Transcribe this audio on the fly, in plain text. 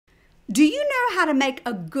Do you know how to make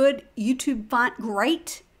a good YouTube font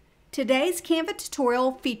great? Today's Canva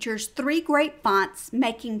tutorial features 3 great fonts,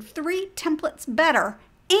 making 3 templates better,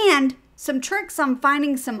 and some tricks on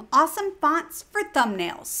finding some awesome fonts for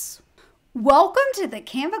thumbnails. Welcome to the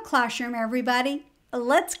Canva classroom, everybody.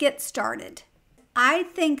 Let's get started. I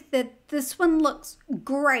think that this one looks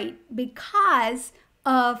great because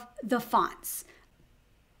of the fonts.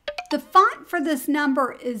 The font for this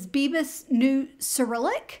number is Bebas New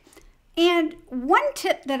Cyrillic. And one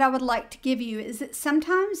tip that I would like to give you is that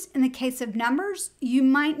sometimes in the case of numbers, you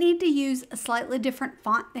might need to use a slightly different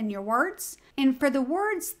font than your words. And for the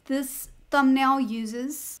words, this thumbnail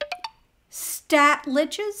uses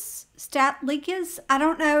Statliches. I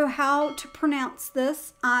don't know how to pronounce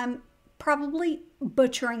this. I'm probably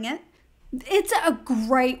butchering it. It's a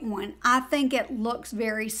great one. I think it looks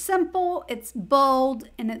very simple, it's bold,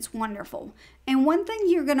 and it's wonderful. And one thing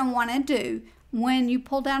you're going to want to do when you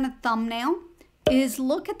pull down a thumbnail is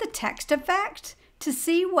look at the text effect to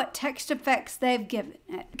see what text effects they've given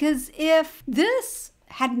it. Because if this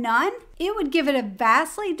had none, it would give it a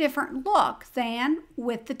vastly different look than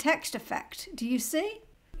with the text effect. Do you see?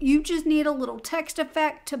 You just need a little text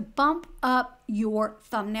effect to bump up your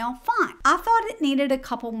thumbnail font. I thought it needed a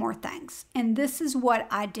couple more things, and this is what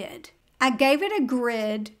I did. I gave it a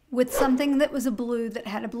grid with something that was a blue that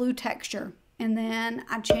had a blue texture. And then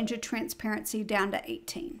I changed the transparency down to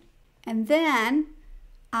 18. And then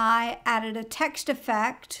I added a text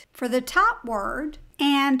effect for the top word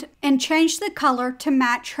and changed the color to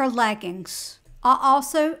match her leggings. I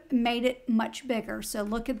also made it much bigger. So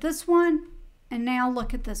look at this one, and now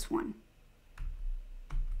look at this one.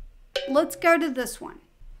 Let's go to this one.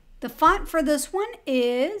 The font for this one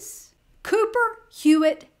is Cooper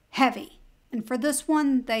Hewitt Heavy. And for this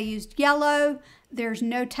one, they used yellow. There's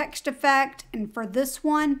no text effect. And for this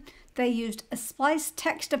one, they used a spliced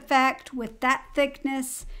text effect with that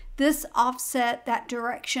thickness, this offset, that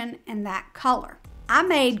direction, and that color. I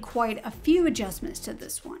made quite a few adjustments to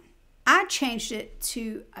this one. I changed it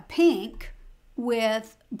to a pink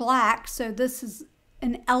with black, so this is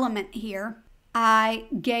an element here. I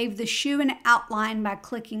gave the shoe an outline by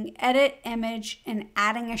clicking Edit Image and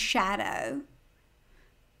adding a shadow.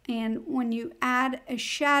 And when you add a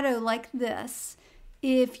shadow like this,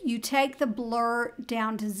 if you take the blur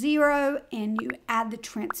down to 0 and you add the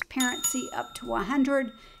transparency up to 100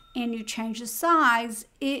 and you change the size,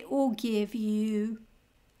 it will give you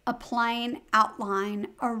a plain outline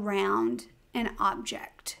around an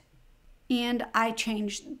object. And I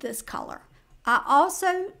changed this color. I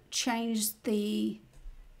also changed the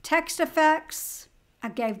text effects. I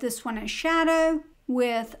gave this one a shadow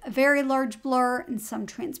with a very large blur and some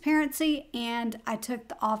transparency, and I took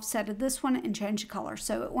the offset of this one and changed the color.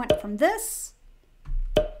 So it went from this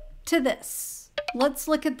to this. Let's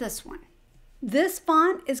look at this one. This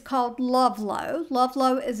font is called Lovelo.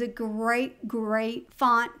 Lovelo is a great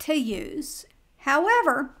font to use.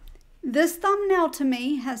 However, this thumbnail to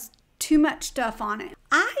me has too much stuff on it.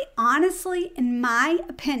 I honestly, in my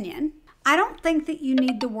opinion, I don't think that you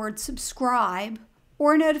need the word subscribe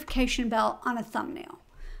or a notification bell on a thumbnail.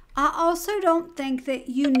 I also don't think that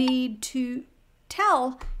you need to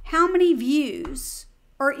tell how many views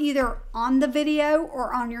are either on the video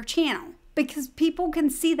or on your channel, because people can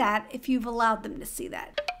see that if you've allowed them to see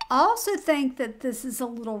that. I also think that this is a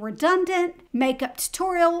little redundant. Makeup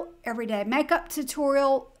tutorial, everyday makeup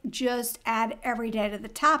tutorial, just add everyday to the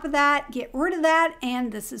top of that, get rid of that,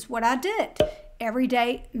 and this is what I did.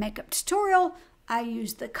 Everyday makeup tutorial, I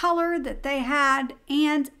used the color that they had,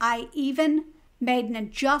 and I even made an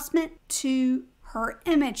adjustment to her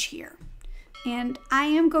image here. And I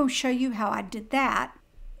am going to show you how I did that.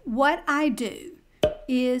 What I do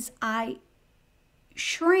is I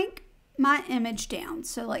shrink my image down,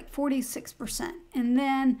 so like 46%, and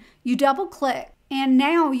then you double click, and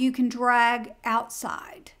now you can drag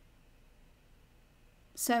outside.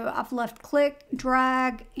 So I've left click,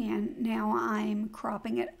 drag, and now I'm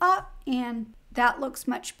cropping it up, and that looks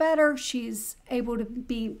much better. She's able to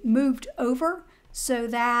be moved over so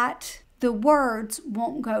that the words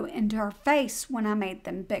won't go into her face when I made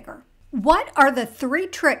them bigger. What are the 3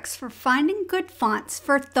 tricks for finding good fonts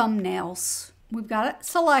for thumbnails? We've got it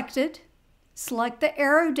selected. Select the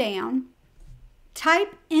arrow down.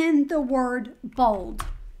 Type in the word bold.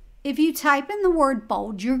 If you type in the word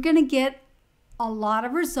bold, you're going to get a lot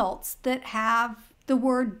of results that have the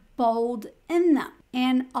word bold in them.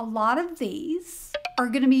 And a lot of these are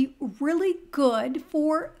going to be really good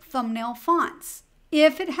for thumbnail fonts.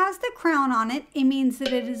 If it has the crown on it, it means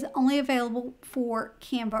that it is only available for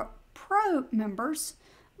Canva Pro members.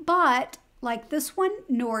 But like this one,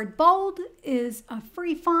 Nord Bold is a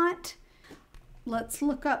free font. let's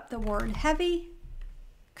look up the word heavy.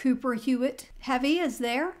 Cooper Hewitt heavy is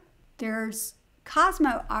there. There's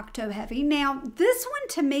Cosmo Octo heavy. Now, this one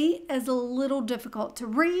to me is a little difficult to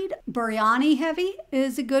read. Biryani heavy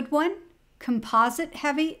is a good one. Composite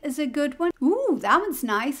heavy is a good one. Ooh, that one's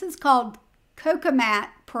nice. It's called Cocomat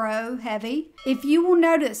Pro heavy. If you will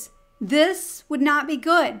notice, this would not be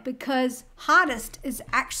good because hottest is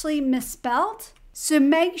actually misspelled. So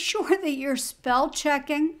make sure that you're spell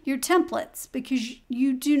checking your templates because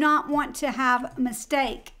you do not want to have a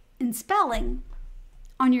mistake in spelling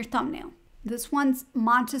on your thumbnail. This one's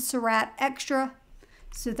Montserrat Extra.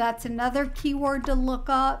 So that's another keyword to look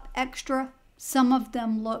up, extra. Some of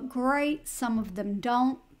them look great, some of them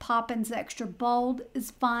don't. Poppins Extra Bold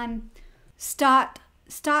is fun.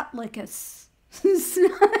 Stotlicus.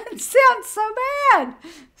 It sounds so bad.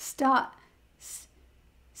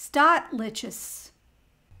 Stotlichus.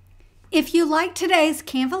 If you like today's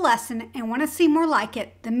Canva lesson and want to see more like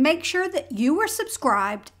it, then make sure that you are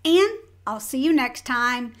subscribed, and I'll see you next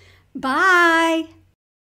time. Bye.